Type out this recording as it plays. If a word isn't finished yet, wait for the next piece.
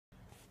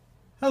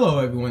Hello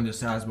everyone, this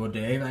is Osmo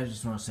Dave. I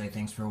just want to say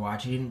thanks for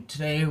watching.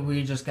 Today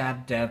we just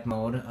got dev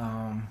mode.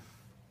 I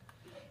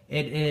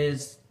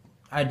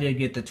did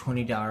get the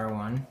 $20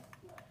 one.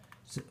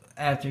 So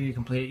after you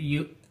complete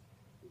it,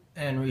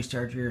 and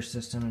restart your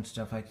system and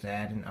stuff like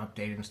that and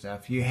update and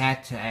stuff, you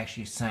had to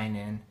actually sign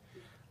in.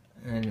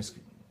 And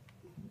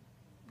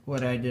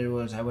what I did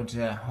was I went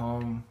to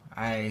home,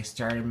 I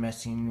started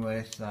messing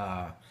with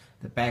the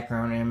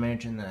background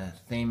image and the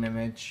theme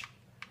image.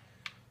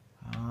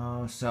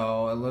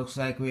 So it looks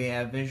like we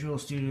have Visual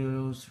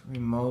Studio's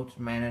Remote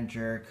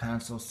Manager,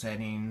 Console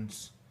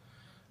Settings,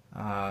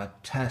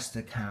 Test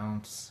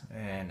Accounts,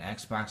 and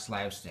Xbox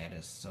Live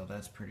Status. So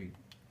that's pretty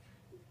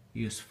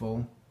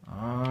useful.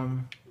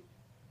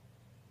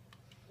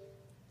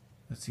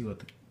 Let's see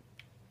what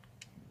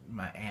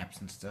my apps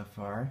and stuff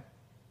are.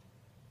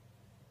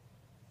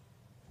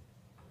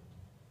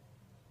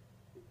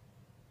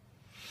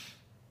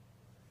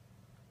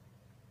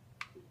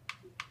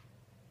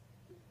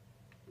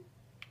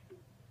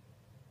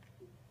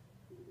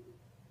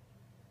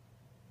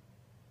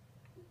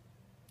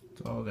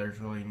 So there's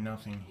really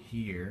nothing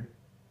here.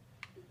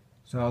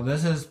 So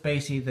this is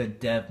basically the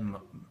dev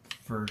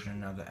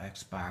version of the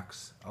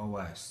Xbox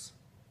OS.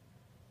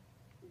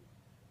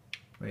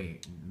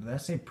 Wait, did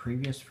that say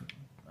previous?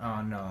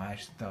 Oh no, I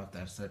thought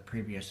that's the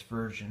previous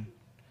version.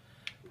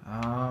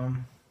 Oh,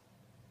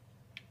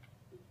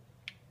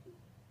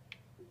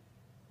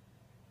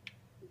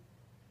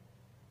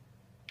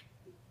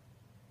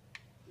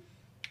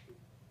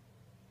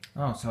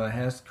 so it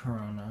has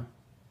Corona.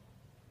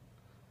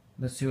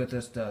 Let's see what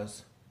this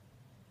does.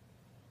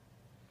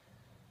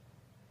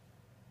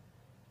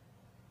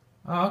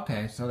 Oh,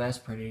 okay, so that's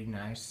pretty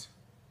nice.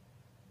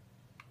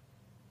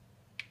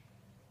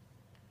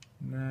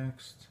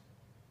 Next.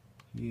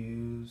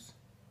 Use.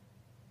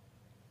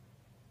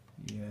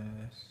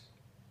 Yes.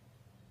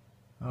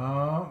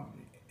 Oh,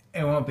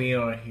 it won't be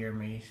able to hear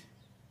me.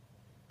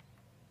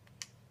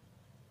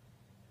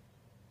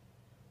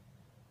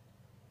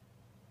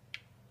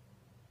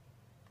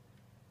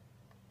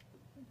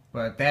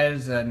 But that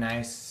is a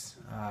nice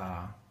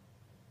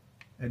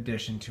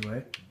addition to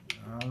it.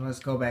 Let's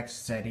go back to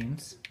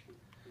settings.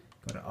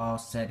 Go to all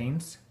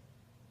settings.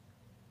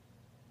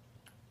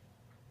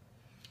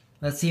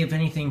 Let's see if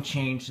anything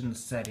changed in the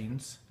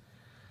settings.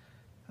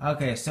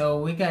 Okay, so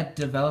we got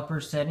developer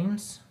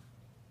settings,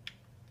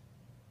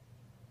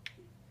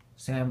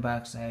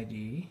 sandbox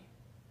ID,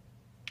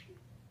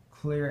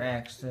 clear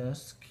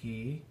access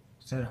key,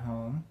 set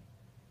home.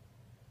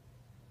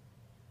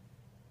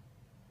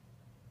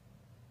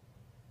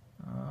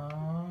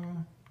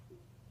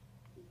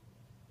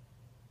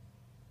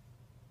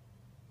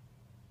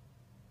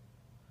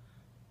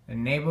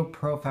 Enable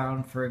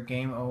profile for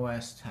game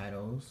OS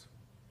titles.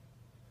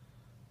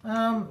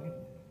 Okay,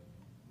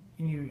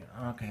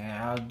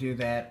 I'll do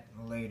that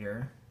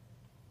later.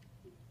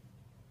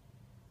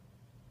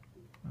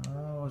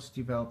 Oh, it's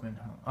development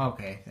home.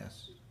 Okay,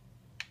 that's.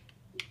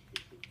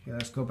 Okay,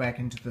 let's go back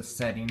into the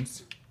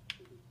settings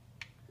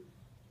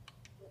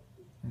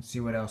and see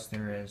what else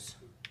there is.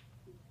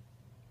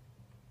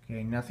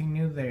 Okay, nothing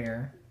new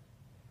there.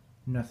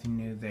 Nothing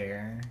new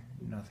there.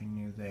 Nothing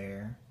new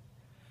there.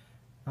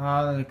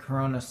 The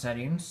Corona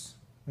settings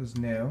is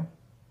new.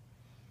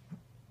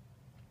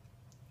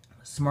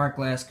 Smart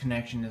glass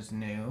connection is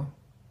new.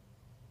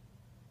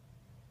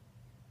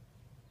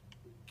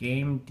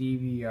 Game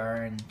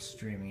DVR and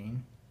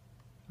streaming.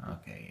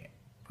 Okay,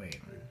 wait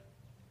a minute.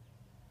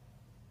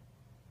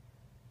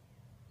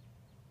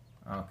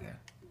 Okay.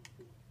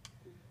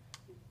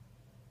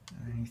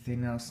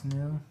 Anything else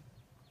new?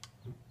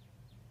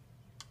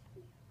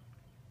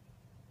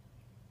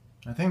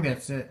 I think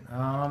that's it.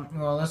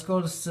 Well, let's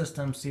go to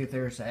system, see if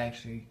there's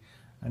actually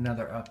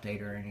another update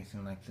or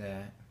anything like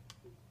that.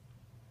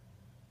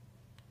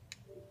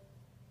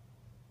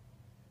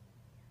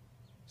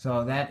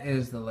 So that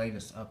is the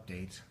latest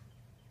update.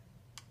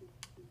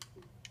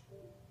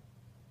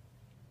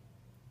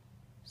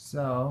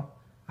 So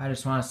I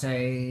just want to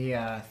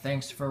say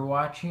thanks for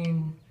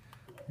watching.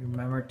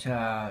 Remember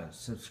to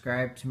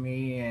subscribe to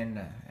me and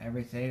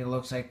everything. It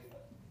looks like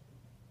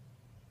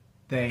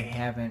they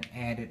haven't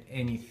added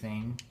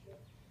anything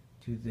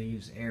to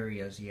these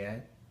areas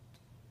yet.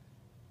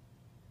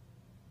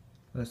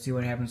 Let's see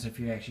what happens if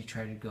you actually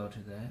try to go to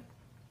that.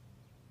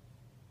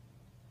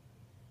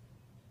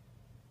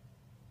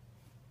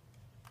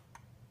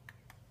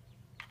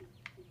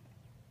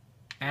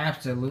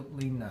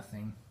 Absolutely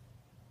nothing.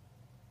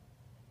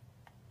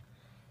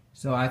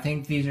 So I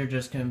think these are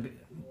just going to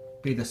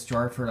be the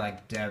store for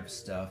like dev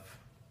stuff.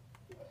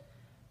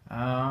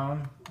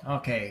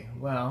 Okay,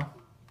 well,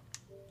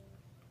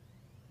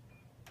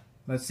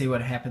 let's see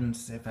what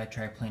happens if I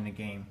try playing a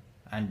game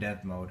on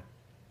dev mode.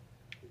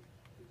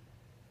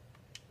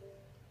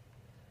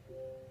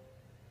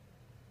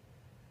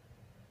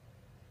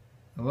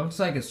 It looks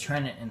like it's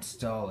trying to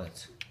install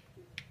it.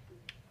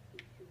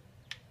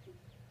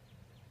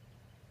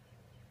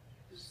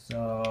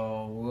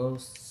 So we'll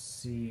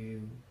see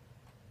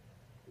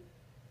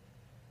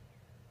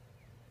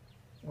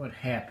what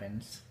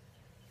happens.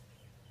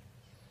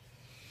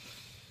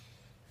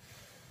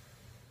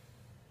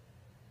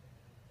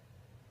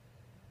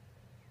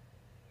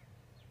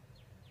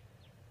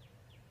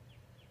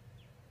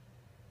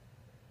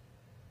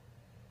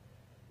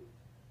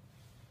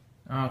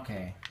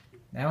 Okay.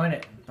 That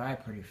went by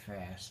pretty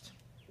fast.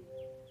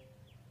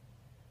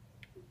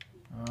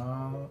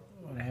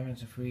 What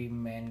happens if we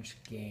manage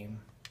game?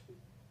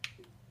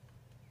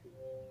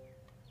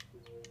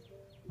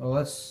 Well,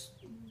 let's...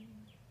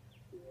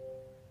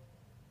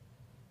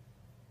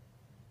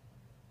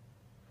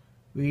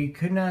 We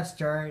could not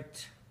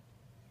start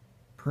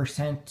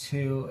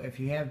 %2 if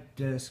you have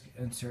disk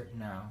insert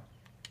now.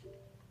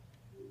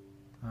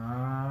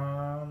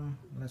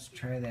 Let's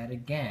try that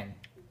again.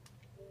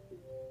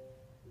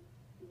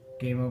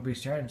 Game will be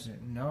started.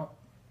 Nope.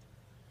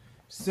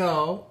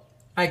 So,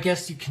 I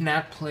guess you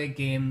cannot play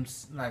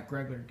games like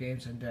regular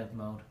games in dev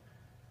mode,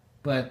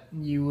 but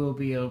you will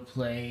be able to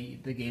play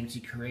the games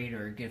you create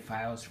or get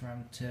files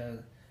from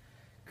to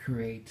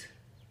create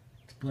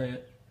to play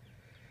it.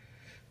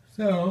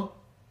 So,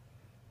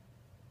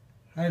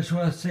 I just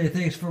want to say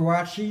thanks for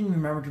watching.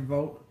 Remember to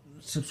vote,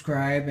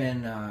 subscribe,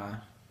 and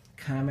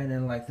comment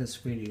and like this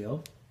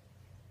video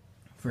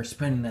for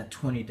spending that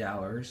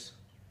 $20.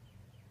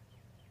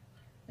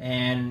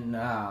 And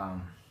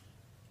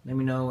let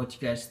me know what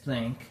you guys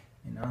think.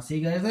 And I'll see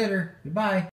you guys later. Goodbye.